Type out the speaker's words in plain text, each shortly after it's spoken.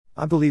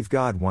I believe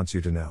God wants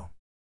you to know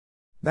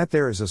that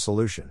there is a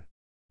solution.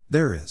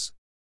 There is.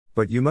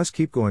 But you must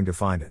keep going to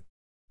find it.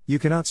 You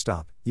cannot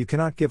stop, you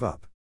cannot give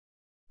up.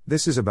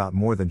 This is about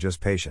more than just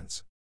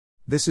patience.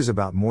 This is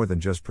about more than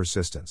just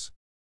persistence.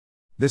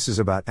 This is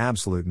about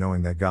absolute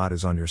knowing that God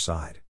is on your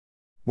side.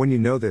 When you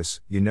know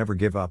this, you never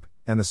give up,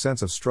 and the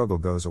sense of struggle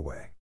goes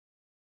away.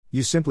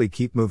 You simply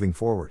keep moving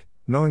forward,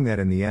 knowing that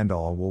in the end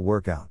all will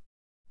work out.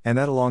 And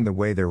that along the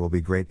way there will be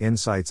great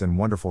insights and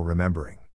wonderful remembering.